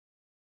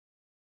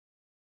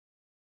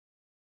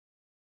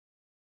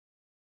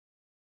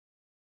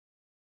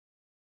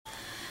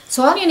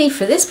So all you need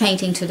for this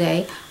painting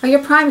today are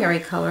your primary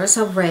colors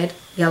of red,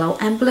 yellow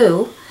and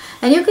blue,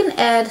 and you can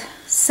add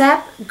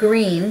sap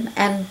green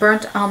and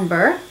burnt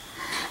umber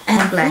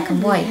and black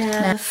and white.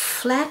 Now, a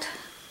flat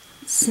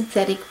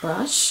synthetic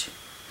brush,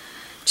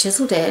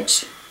 chiseled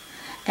edge,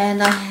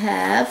 and I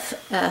have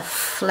a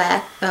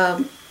flat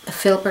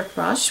filbert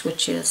brush,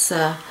 which is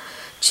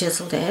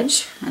chiseled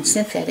edge and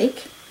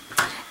synthetic,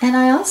 and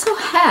I also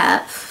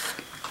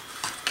have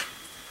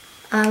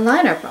a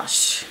liner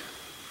brush,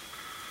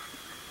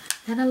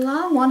 and a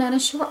long one and a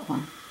short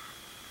one.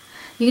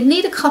 You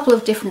need a couple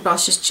of different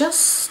brushes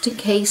just in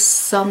case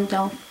some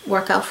don't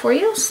work out for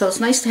you, so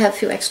it's nice to have a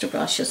few extra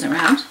brushes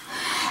around.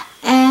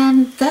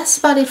 And that's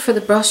about it for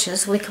the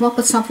brushes. When we come up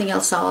with something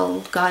else,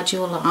 I'll guide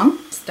you along.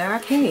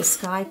 Dark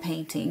sky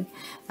painting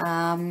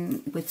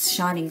with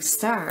shining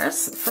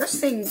stars.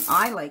 First thing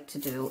I like to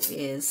do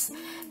is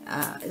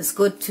it's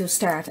good to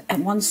start at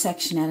one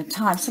section at a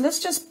time. So let's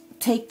just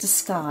take the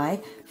sky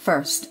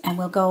first, and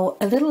we'll go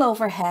a little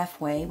over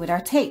halfway with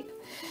our tape.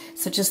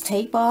 So just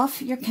tape off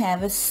your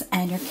canvas,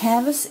 and your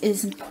canvas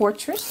is in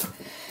portrait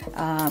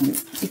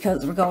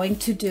because we're going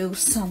to do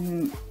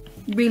some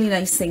really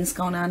nice things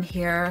going on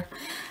here,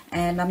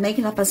 and I'm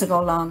making up as I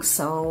go along,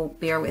 so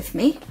bear with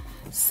me.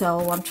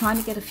 So I'm trying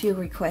to get a few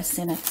requests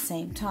in at the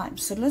same time.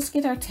 So let's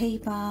get our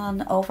tape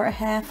on over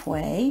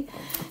halfway,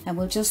 and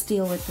we'll just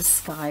deal with the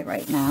sky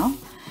right now.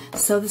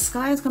 So the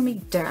sky is going to be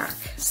dark.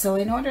 So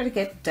in order to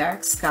get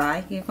dark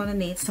sky, you're going to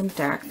need some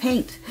dark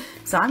paint.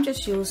 So I'm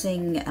just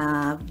using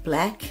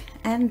black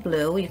and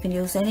blue. You can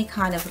use any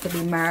kind of, it could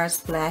be Mars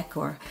black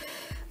or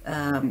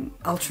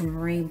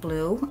ultramarine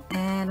blue,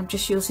 and I'm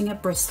just using a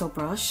Bristle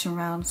brush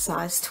around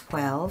size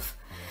 12.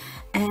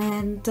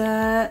 And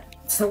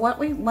so what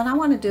I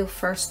want to do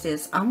first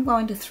is I'm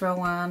going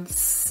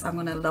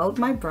to load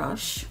my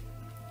brush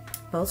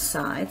both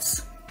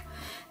sides,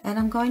 and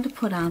I'm going to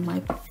put on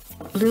my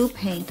blue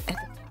paint at the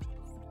top.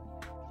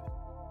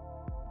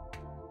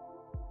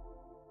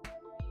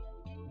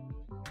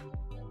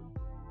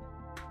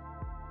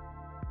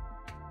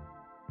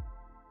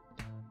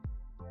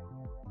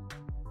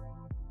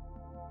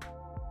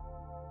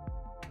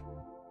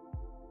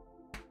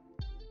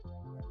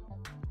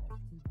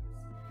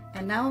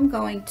 And now I'm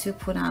going to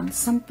put on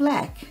some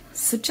black,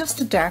 so just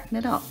to darken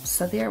it up.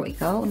 So there we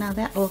go. Now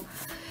that will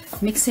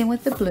mix in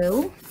with the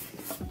blue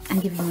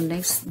and give you a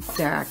nice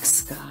dark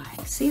sky.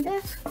 See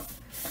that?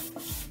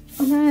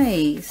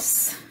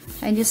 Nice.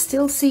 And you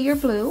still see your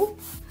blue.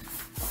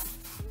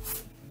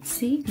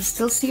 See, you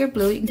still see your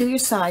blue. You can do your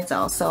sides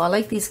also. I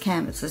like these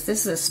canvases.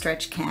 This is a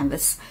stretch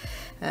canvas.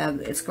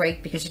 It's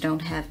great because you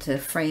don't have to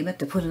frame it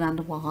to put it on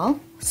the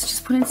wall. So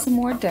just put in some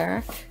more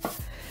dark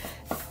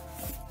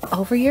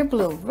over your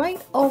blue,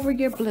 right over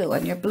your blue,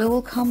 and your blue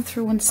will come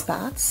through in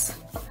spots,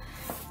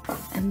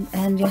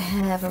 and you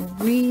have a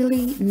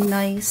really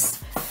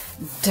nice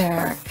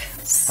dark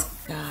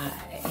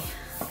sky.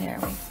 There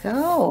we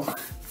go.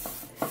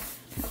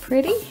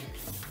 Pretty.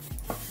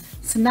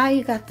 So now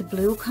you got the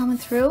blue coming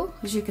through,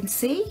 as you can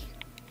see.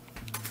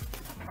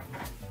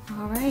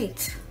 All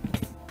right,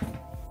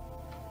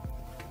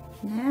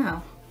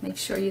 now make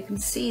sure you can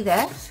see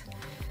that.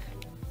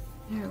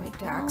 There we go.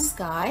 Dark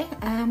sky,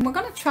 and we're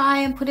going to try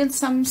and put in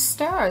some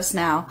stars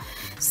now.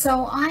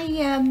 So I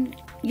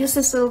use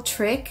this little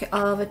trick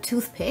of a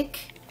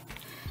toothpick,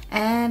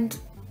 and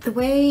the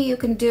way you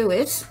can do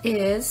it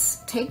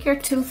is take your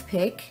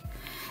toothpick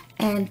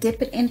and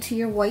dip it into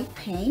your white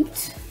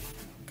paint.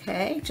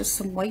 Okay, just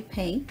some white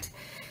paint.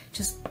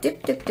 Just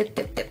dip, dip, dip,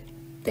 dip, dip.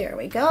 There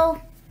we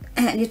go.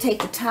 And you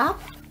take the top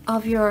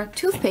of your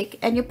toothpick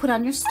and you put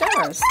on your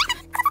stars.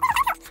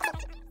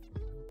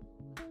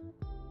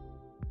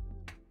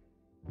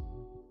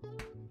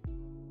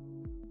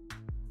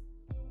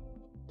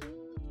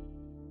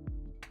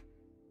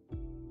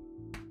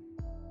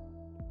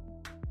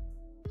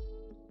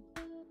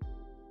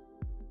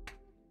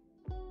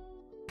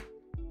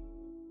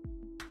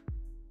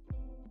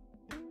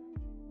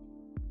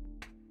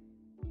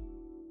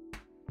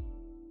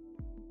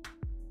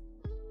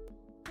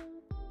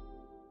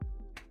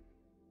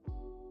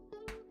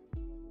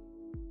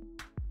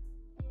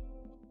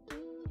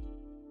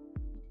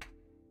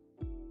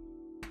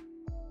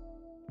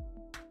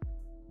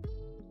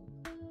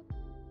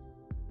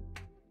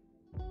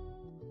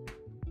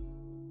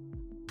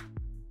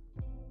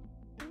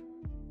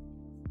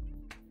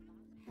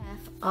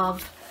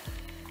 Of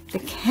the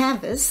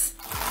canvas,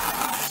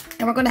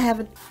 and we're going to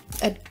have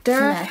a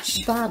dark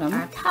bottom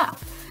on top.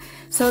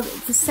 So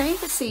the same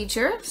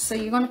procedure. So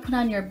you're going to put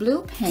on your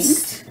blue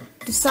paint,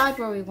 decide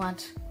where we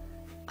want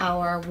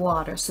our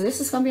water. So this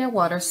is going to be our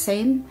water.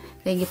 Same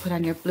thing, you put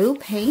on your blue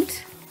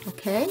paint.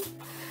 Okay,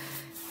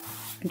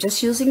 I'm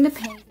just using the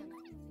paint.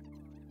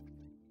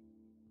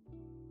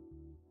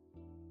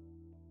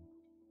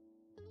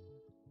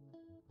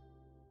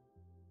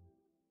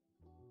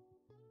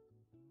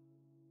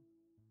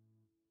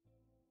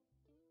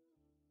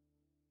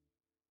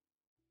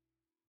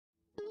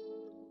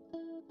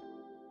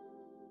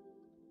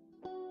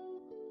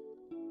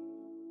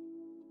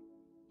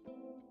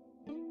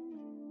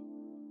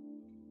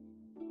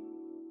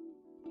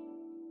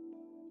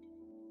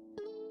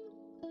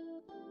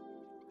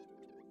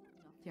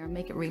 here and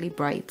make it really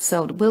bright.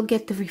 So we'll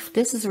get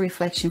this is a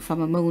reflection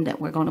from a moon that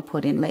we're going to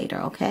put in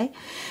later, okay?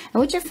 And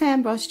with your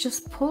fan brush,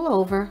 just pull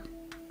over,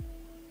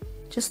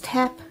 just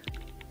tap,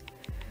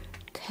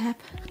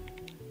 tap,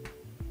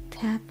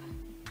 tap.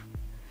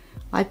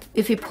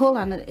 If you pull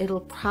on it, it'll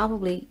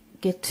probably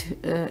get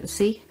to,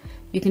 see,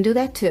 you can do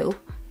that too,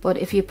 but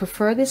if you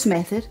prefer this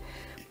method,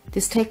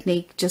 this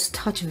technique, just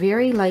touch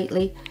very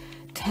lightly,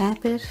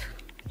 tap it,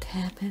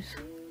 tap it.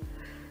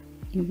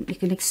 You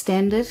can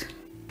extend it.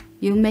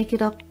 You make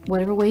it up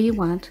whatever way you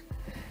want.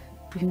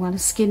 If you want a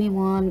skinny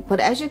one, but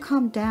as you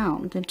come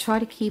down, then try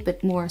to keep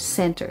it more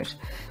centered.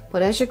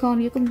 But as you're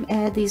going, you can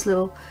add these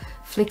little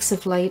flicks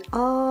of light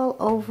all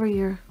over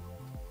your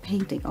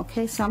painting,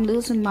 okay? So I'm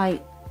losing my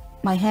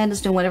hand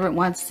is doing whatever it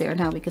wants there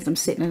now because I'm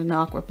sitting in an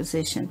awkward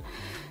position.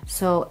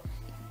 So,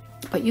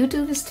 but you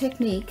do this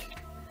technique,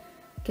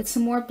 get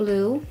some more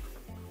blue,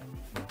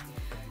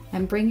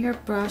 and bring your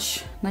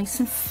brush nice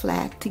and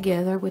flat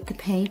together with the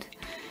paint,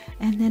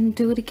 and then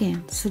do it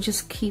again. So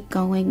just keep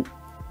going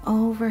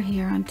over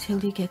here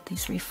until you get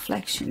these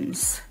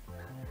reflections.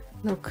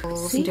 Look,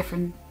 see,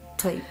 different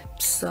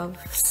types of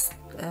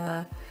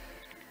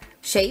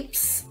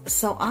shapes.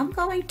 So I'm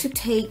going to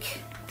take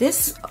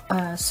this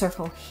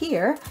circle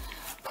here,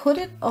 put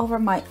it over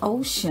my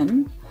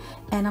ocean,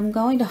 and I'm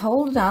going to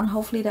hold it down,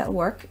 hopefully that'll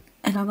work,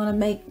 and I'm going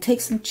to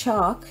take some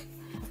chalk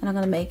and I'm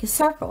going to make a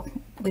circle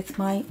with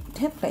my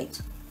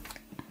template.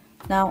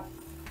 Now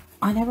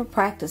I never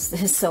practiced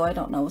this, so I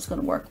don't know what's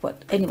going to work,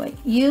 but anyway,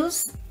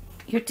 use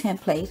your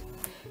template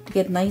to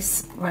get a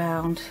nice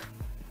round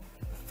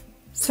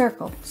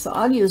circle. So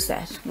I'll use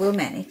that, we'll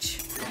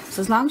manage.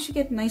 So as long as you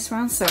get a nice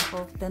round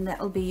circle, then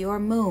that'll be your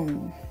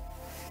moon.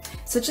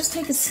 So just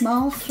take a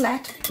small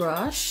flat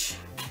brush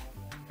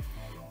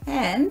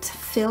and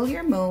fill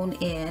your moon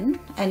in,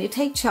 and you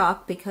take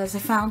chalk because I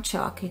found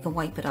chalk, you can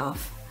wipe it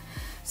off.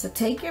 So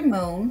take your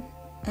moon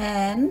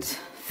and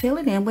fill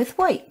it in with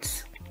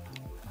white.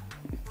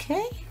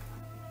 Okay,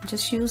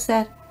 just use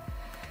that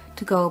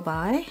to go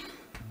by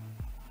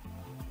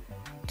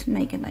to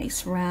make a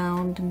nice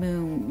round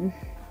moon.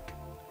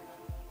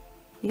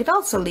 You could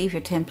also leave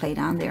your template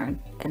on there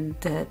and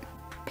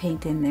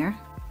paint in there,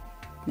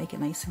 make it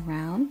nice and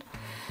round.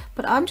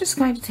 But I'm just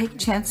going to take a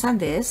chance on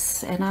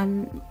this, and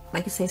I'm,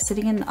 like I say,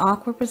 sitting in an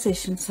awkward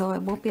position, so I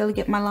won't be able to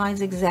get my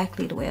lines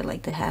exactly the way I'd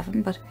like to have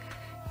them, but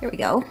here we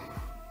go.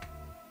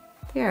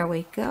 There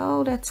we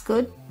go, that's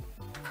good.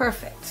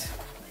 Perfect.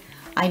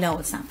 I know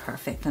it's not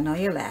perfect, I know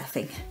you're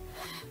laughing.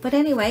 But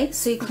anyway,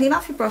 so you clean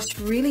off your brush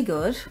really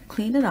good,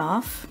 clean it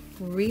off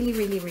really,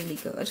 really, really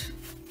good.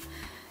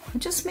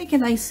 And just make a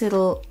nice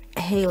little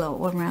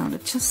halo around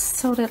it, just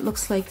so that it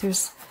looks like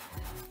there's,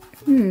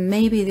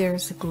 maybe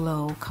there's a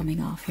glow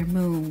coming off your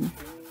moon,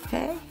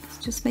 okay?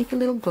 So just make a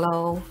little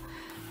glow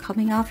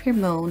coming off your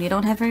moon. You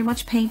don't have very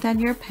much paint on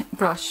your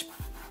brush.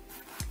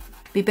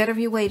 Be better if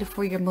you wait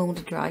for your moon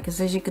to dry,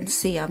 because as you can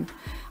see, I'm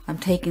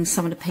taking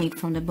some of the paint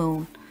from the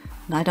moon,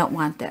 and I don't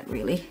want that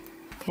really,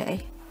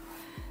 okay?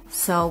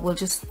 So we'll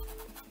just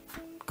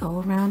go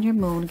around your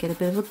moon, get a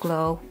bit of a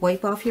glow,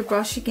 wipe off your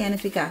brush again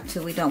if you got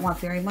to. We don't want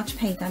very much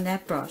paint on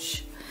that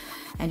brush.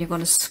 And you're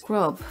going to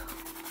scrub,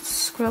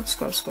 scrub,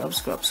 scrub, scrub,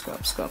 scrub,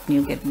 scrub, scrub, and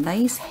you'll get a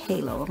nice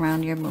halo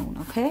around your moon,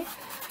 okay?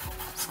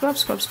 Scrub,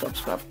 scrub, scrub,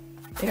 scrub.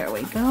 There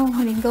we go.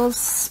 And you can go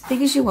as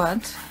big as you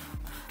want.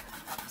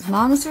 As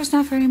long as there's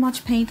not very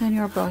much paint on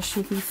your brush,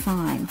 you'll be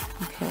fine,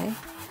 okay?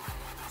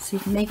 So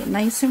you can make it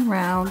nice and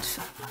round.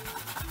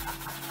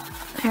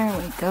 There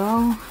we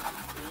go.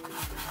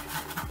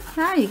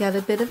 Now you got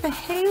a bit of a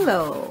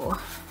halo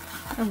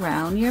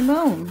around your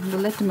moon.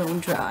 We'll let the moon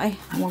dry.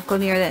 I won't go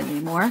near that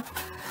anymore.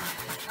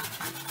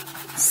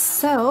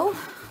 So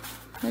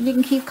then you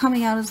can keep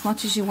coming out as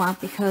much as you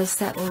want, because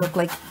that will look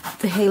like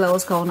the halo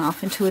is going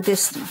off into a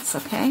distance,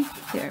 okay?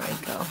 There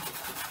we go.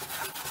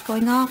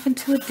 Going off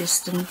into a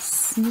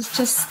distance. And it's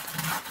just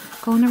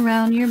going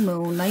around your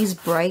moon. Nice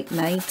bright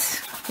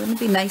night.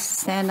 Wouldn't it be nice to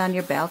stand on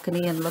your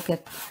balcony and look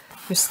at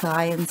your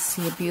sky and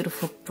see a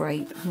beautiful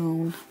bright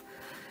moon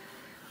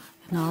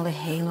and all the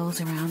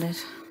halos around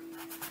it?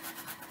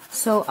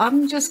 So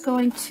I'm just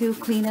going to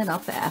clean it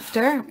up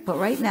after, but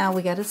right now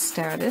we got to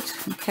start it,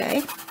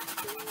 okay?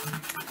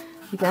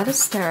 We got to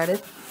start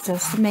it.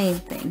 That's the main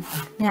thing.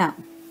 Now,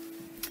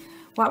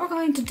 what we're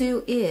going to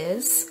do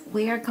is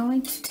we are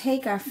going to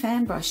take our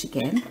fan brush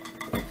again,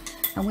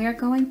 and we are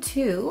going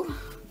to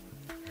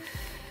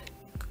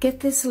get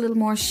this a little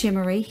more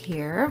shimmery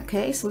here,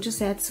 okay? So we'll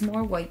just add some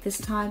more white this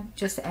time.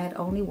 Just add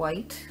only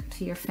white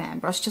to your fan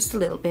brush, just a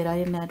little bit. I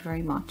didn't add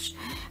very much.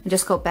 And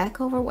just go back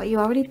over what you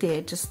already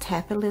did. Just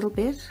tap it a little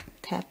bit.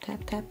 Tap,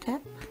 tap, tap,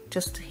 tap.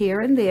 Just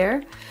here and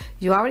there.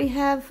 You already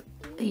have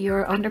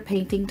your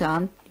underpainting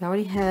done. You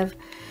already have,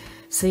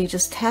 so you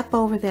just tap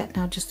over that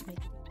now, just to make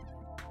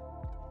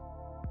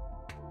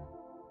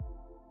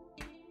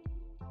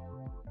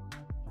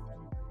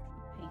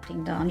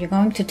painting done. You're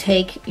going to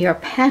take your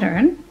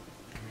pattern.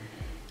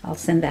 I'll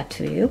send that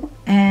to you,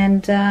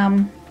 and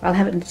I'll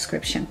have it in the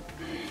description.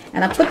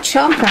 And I put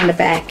chalk on the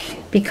back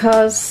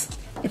because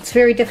it's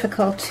very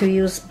difficult to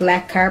use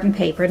black carbon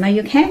paper. Now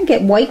you can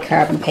get white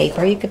carbon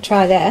paper, you could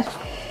try that.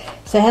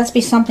 So it has to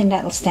be something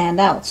that will stand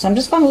out. So I'm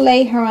just going to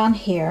lay her on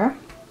here,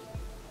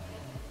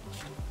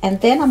 and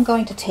then I'm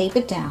going to tape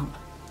it down.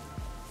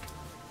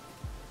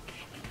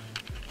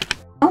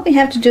 All we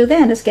have to do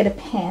then is get a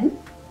pen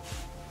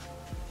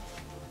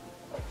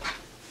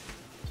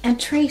and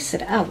trace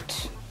it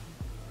out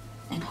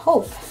and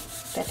hope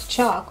that the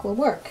chalk will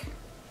work.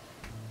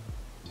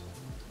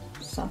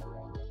 So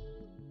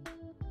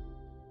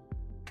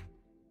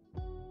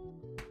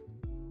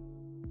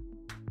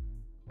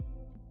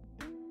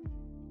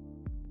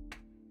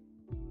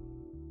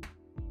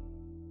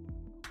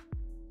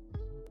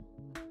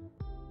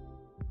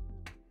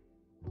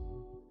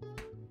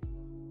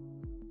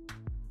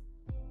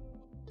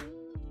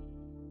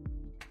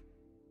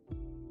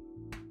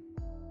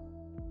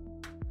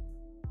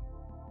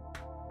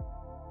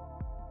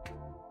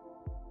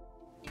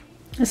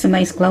that's a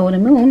nice glow of the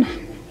moon.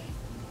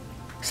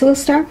 So we'll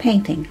start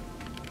painting.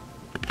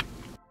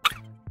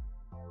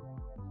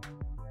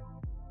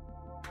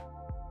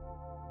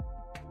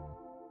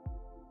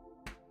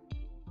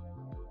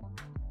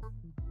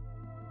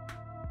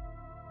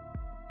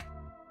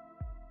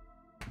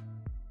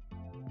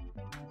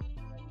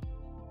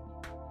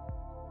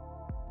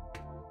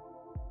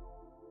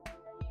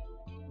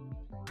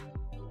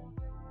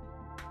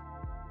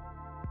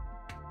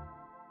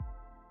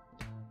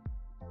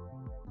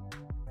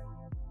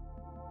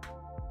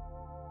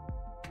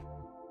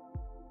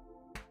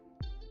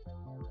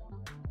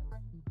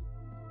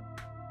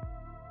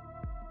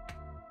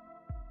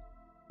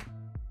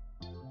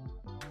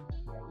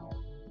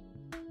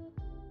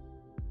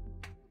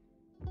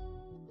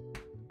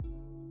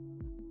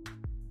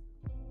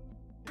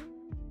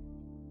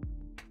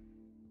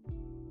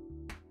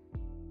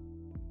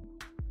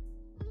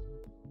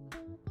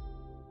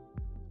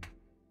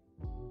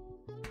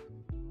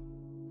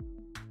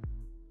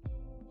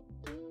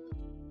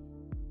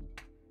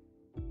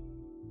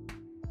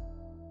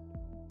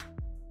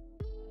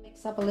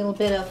 Up a little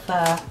bit of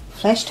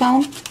flesh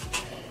tone.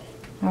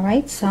 All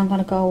right, so I'm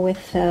going to go with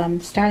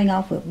starting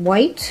off with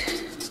white.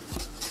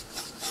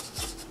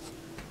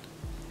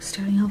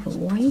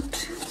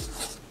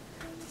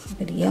 A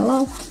bit of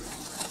yellow,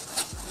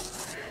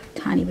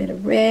 tiny bit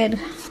of red, a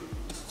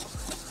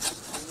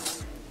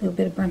little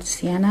bit of burnt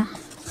sienna,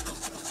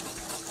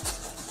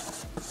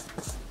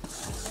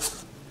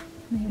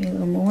 maybe a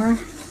little more.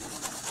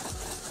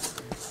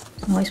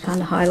 Always find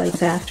the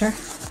highlights after.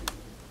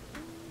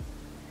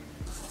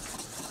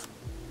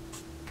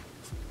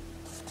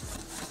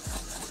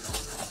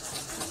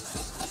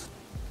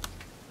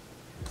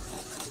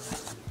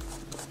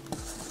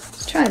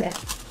 Try that.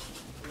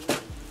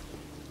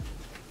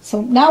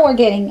 So now we're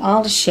getting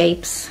all the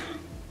shapes.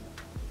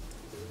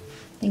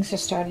 Things are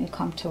starting to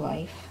come to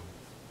life.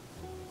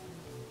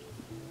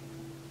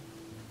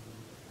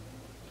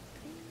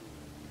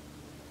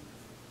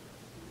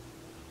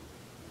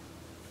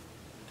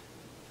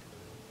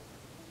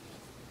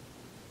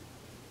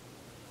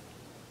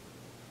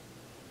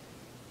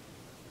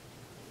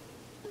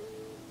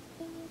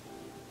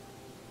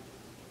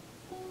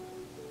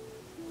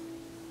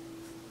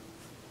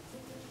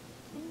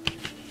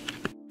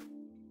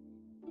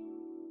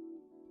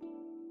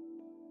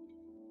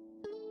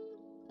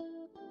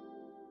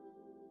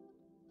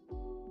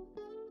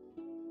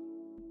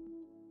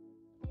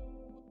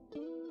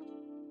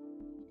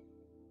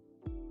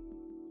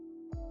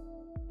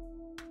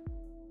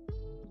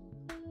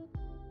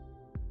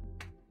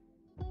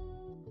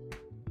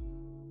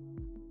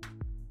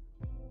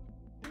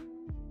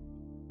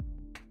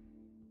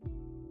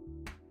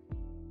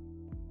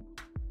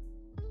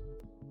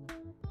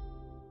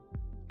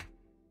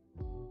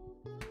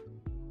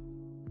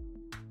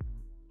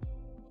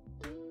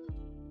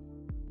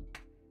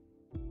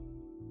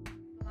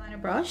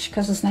 Brush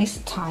because it's nice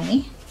and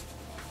tiny.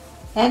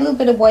 Add a little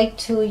bit of white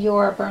to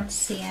your burnt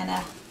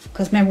sienna,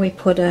 because remember we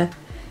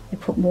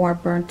put more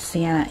burnt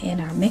sienna in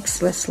our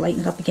mix. Let's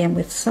lighten it up again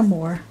with some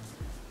more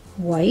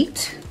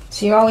white.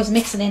 So you're always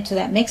mixing into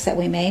that mix that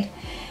we made,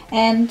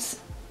 and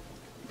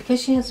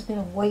because she has a bit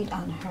of white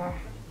on her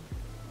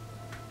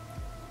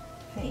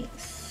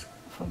face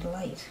for the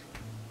light,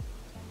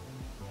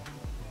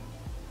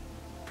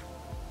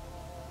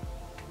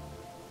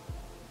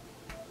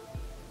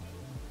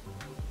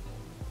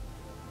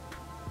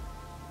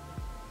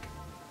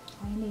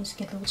 just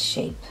get a little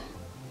shape.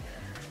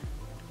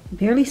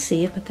 Barely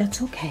see it, but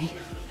that's okay.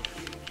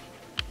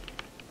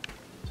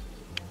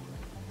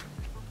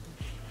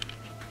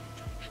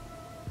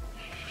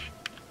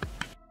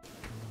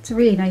 It's a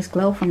really nice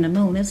glow from the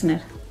moon, isn't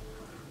it?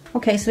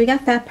 Okay, so we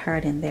got that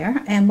part in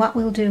there, and what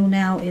we'll do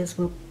now is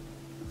we'll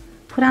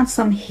put on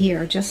some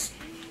here, just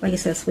like I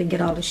said, so we can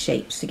get all the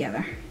shapes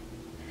together.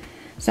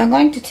 So I'm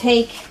going to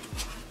take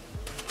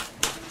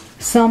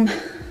some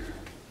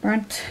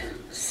burnt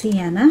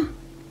sienna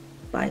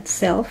by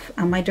itself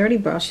on my dirty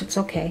brush. It's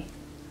okay.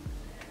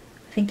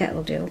 I think that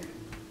will do.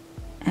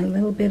 And a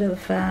little bit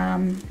of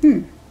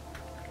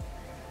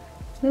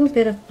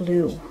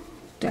blue.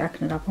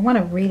 Darken it up. I want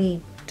a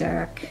really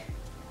dark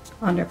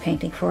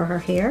underpainting for her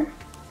here.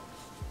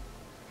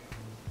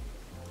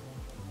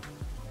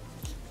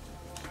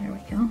 There we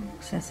go.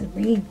 So that's a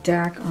really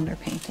dark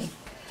underpainting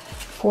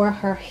for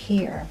her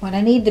here. But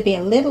I need to be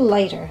a little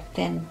lighter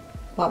than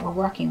what we're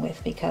working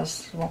with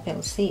because you won't be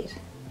able to see it.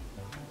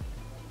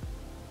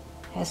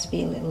 It has to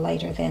be a little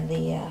lighter than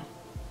the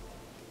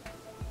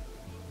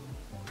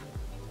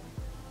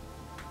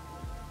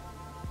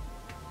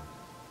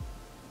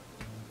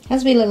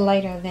has to be a little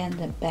lighter than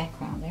the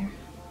background there.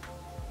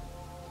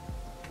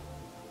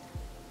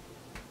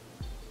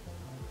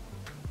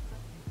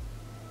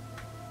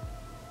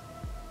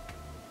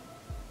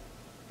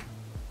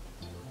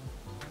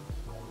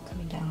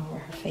 Coming down over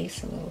her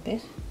face a little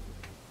bit.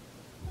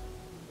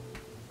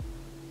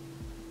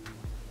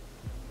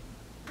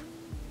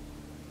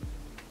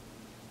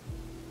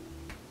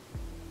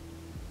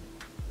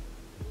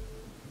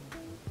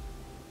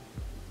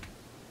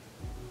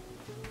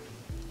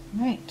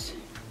 Right.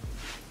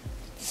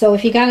 So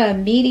if you got a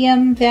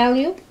medium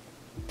value,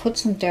 put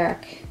some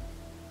dark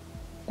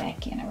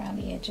back in around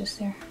the edges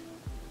there.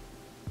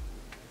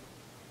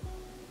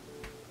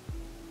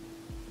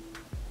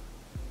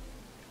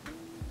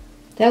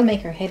 That'll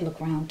make her head look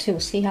round too.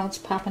 See how it's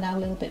popping out a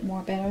little bit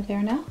more better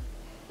there now?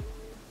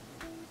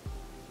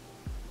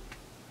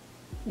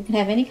 You can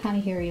have any kind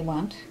of hair you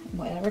want,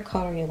 whatever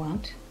color you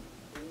want.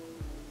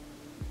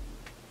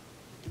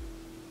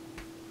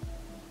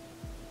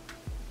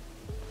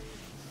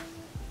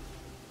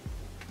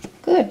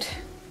 Good.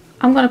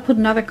 I'm going to put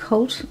another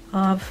coat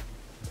of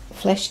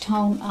flesh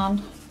tone on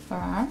her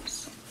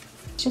arms.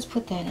 Just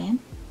put that in.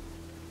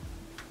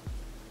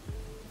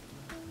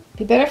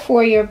 Be better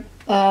for your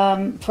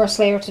first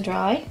layer to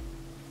dry,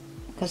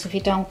 because if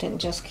you don't, it'll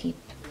just keep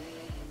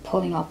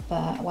pulling up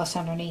what's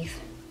underneath.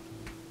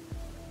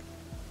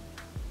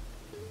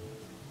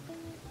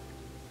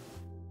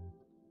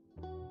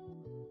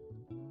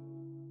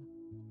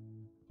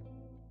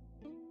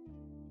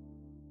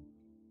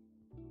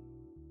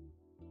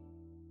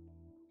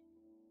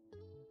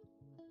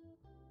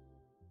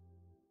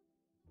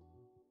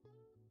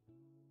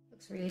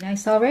 Looks really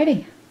nice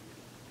already.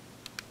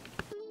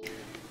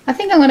 I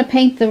think I'm going to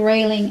paint the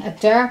railing a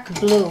dark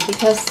blue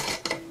because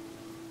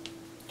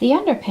the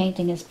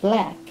underpainting is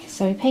black.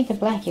 So if you paint it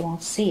black, you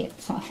won't see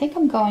it. So I think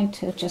I'm going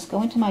to just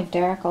go into my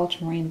dark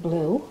ultramarine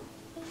blue.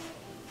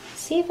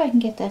 See if I can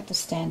get that to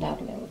stand out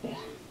a little bit.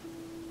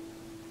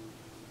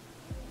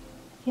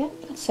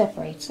 Yep, that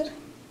separates it.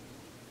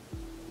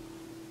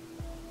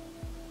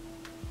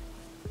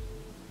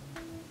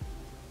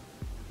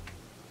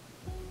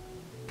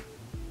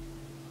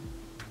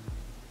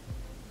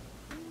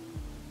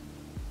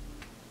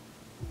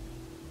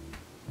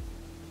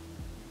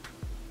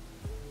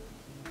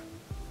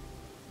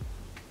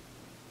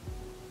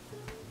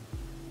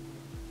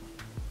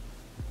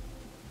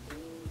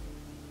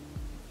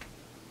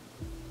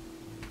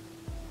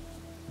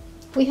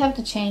 If we have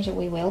to change it,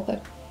 we will,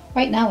 but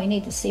right now we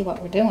need to see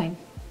what we're doing.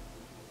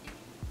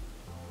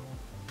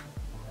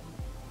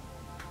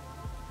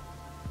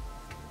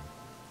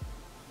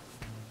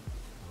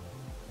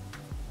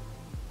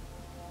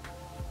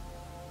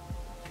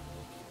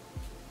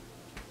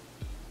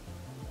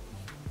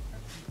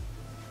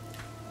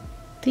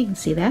 You can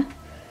see that.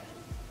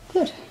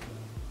 Good.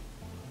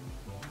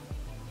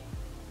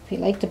 If you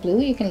like the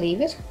blue, you can leave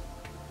it.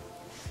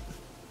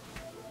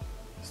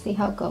 See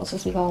how it goes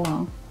as we go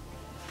along.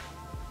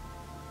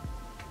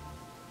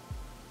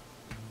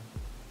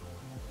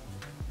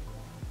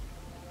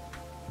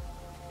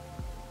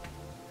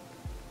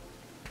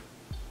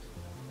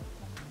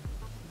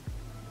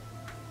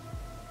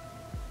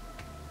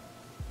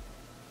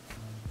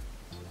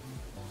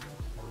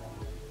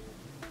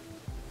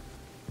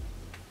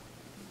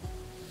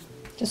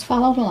 Just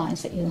follow the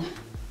lines that you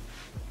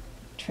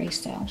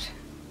traced out.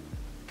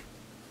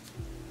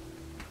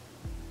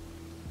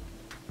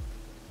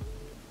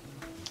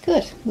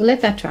 Good, we'll let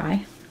that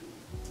dry.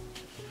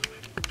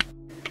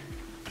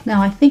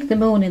 Now I think the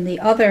moon in the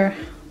other,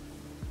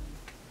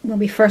 when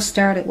we first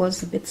started,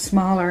 was a bit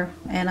smaller,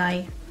 and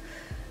I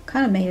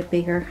kind of made it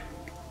bigger.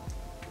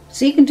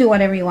 So you can do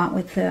whatever you want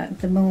with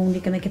the moon. You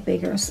can make it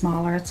bigger or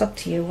smaller, it's up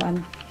to you.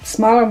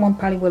 Smaller one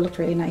probably will look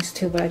really nice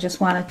too, but I just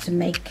wanted to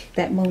make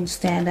that moon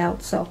stand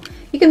out. So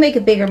you can make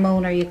a bigger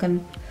moon, or you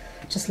can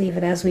just leave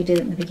it as we did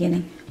in the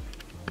beginning.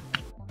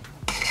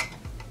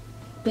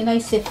 Be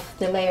nice if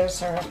the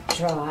layers are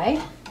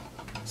dry.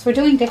 So we're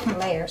doing different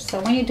layers,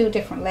 so when you do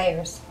different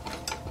layers,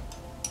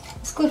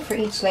 it's good for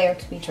each layer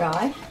to be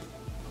dry.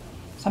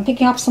 So I'm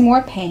picking up some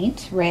more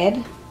paint,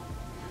 red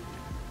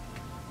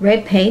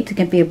paint. It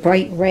can be a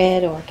bright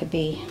red, or it could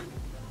be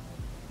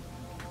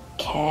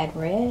cad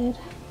red.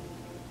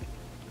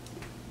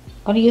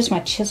 I'm going to use my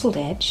chiseled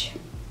edge.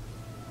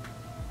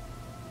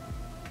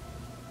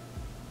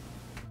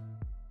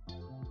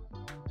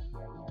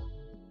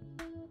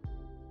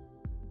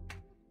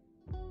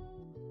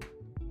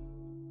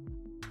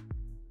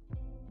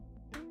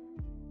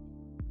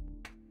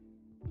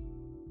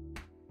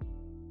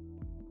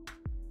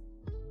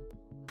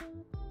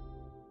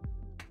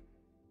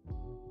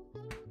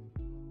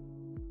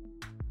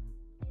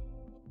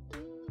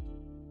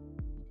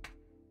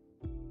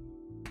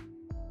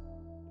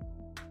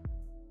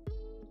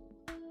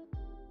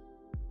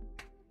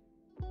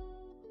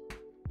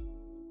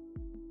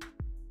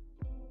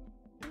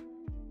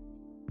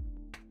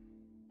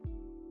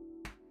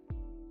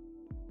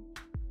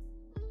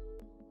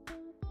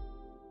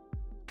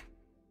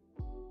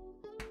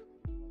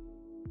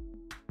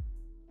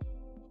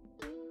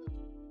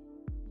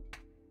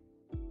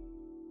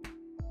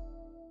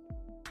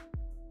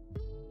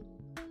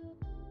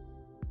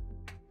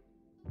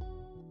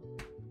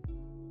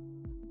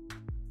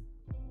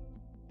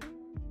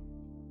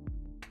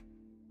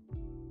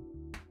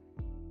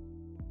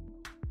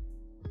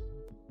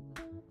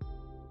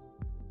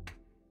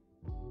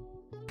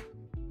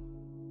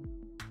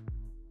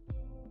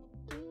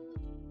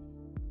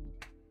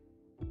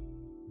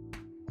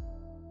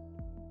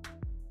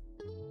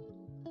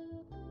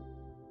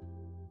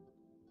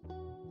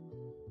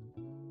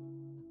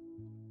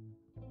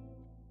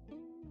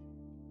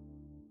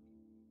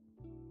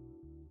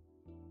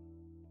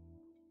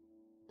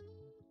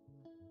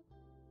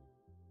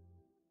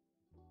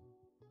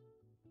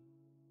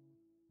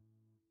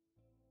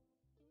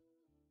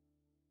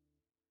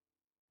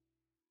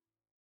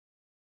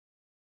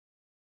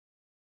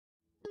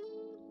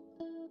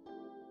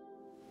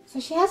 So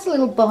she has a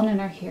little bun in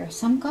her hair,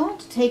 so I'm going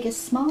to take a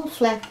small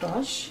flat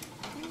brush,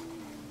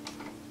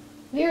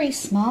 very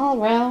small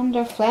round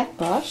or flat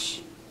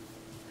brush.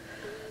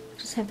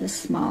 Just have this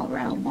small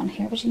round one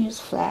here, but you can use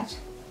flat.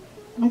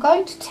 I'm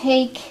going to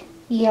take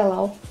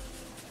yellow,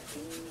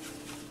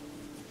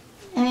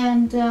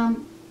 and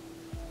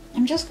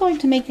I'm just going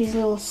to make these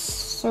little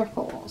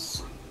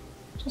circles,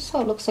 just so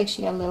it looks like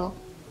she got a little.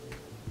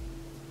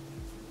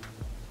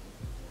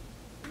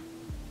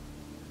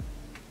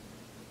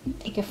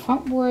 Take a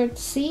frontward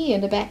C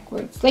and a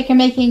backwards, like you're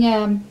making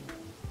a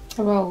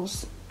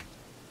rose.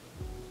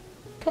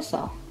 That's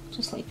all,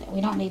 just like that.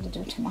 We don't need to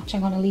do too much.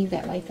 I'm going to leave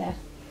that like that,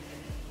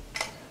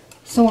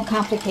 so we'll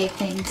complicate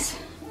things.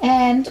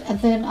 And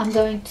then I'm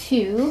going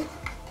to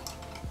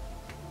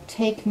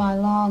take my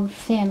long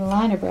thin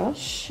liner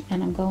brush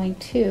and I'm going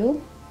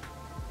to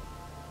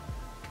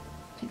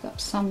pick up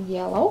some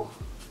yellow.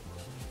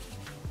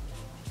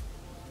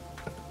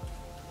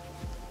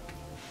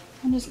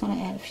 I'm just going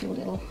to add a few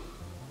little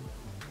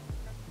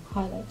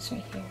highlights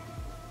right here.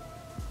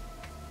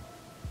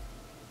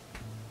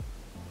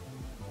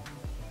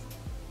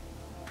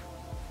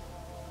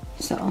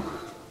 So,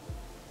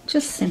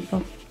 just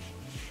simple.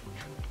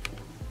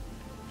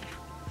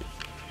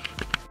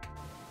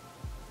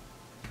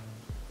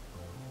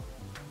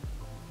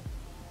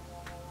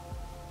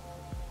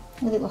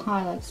 The little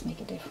highlights make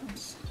a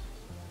difference.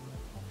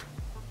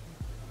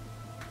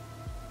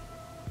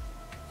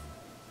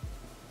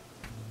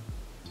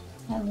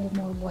 Add a little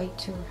more white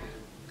to her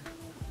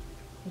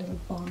little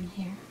bun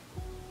here,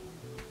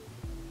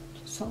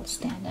 just so it'll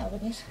stand out a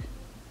bit.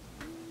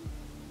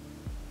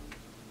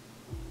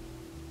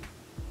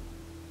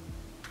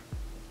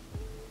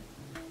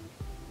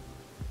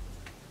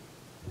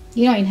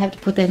 You don't even have to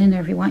put that in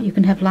there if you want. You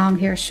can have long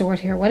hair, short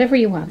hair, whatever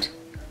you want.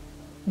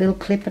 Little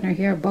clip in her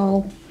hair,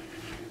 bow,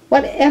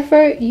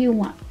 whatever you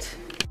want.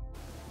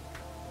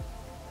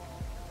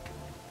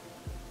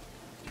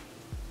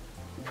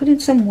 Put in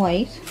some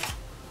white.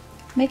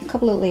 Make a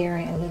couple of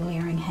layering, a little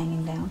earring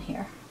hanging down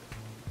here.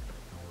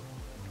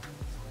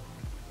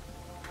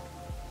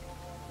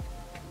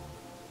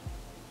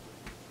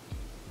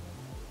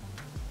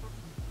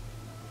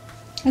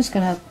 I'm just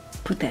going to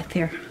put that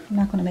there. I'm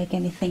not going to make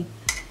anything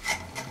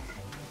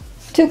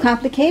too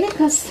complicated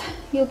because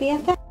you'll be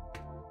at that.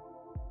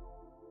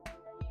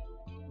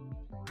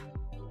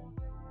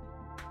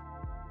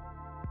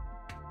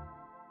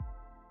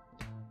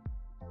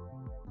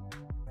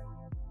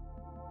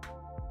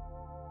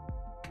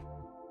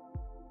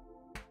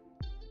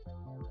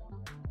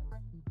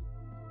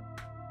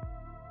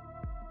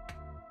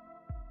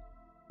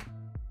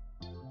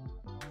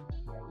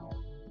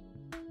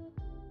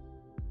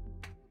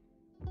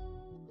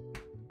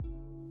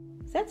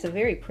 That's a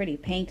very pretty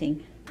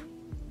painting.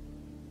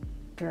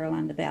 Girl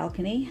on the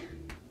balcony,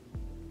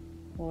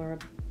 or a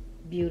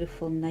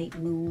beautiful night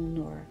moon,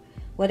 or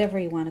whatever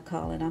you want to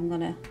call it. I'm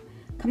gonna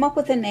come up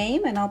with a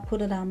name and I'll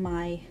put it on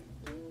my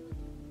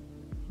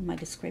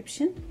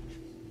description,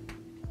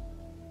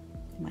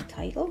 my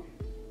title.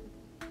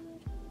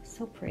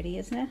 So pretty,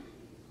 isn't it?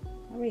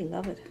 I really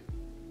love it.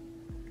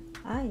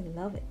 I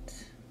love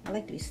it. I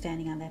like to be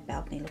standing on that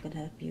balcony looking at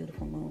that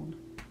beautiful moon.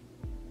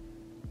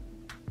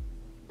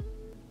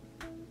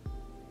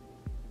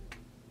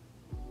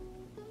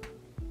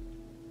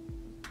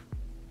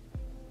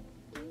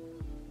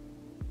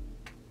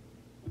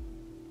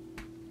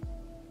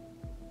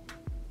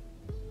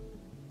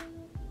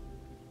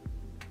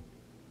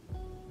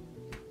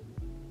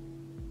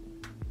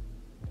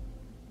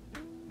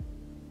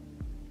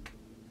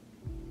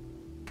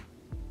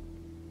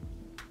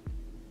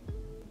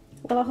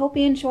 Well, I hope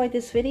you enjoyed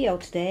this video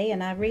today,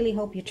 and I really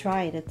hope you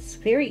try it. It's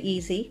very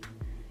easy.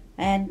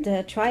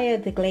 And try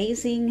the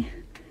glazing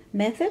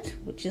method,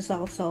 which is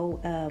also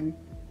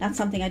not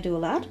something I do a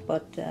lot,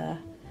 but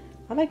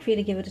I'd like for you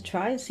to give it a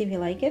try and see if you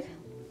like it.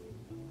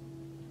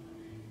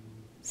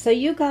 So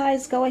you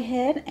guys go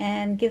ahead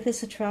and give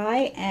this a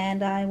try,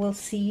 and I will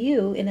see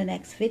you in the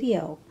next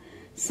video.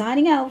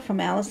 Signing out from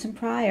Allison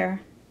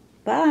Pryor.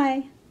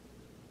 Bye.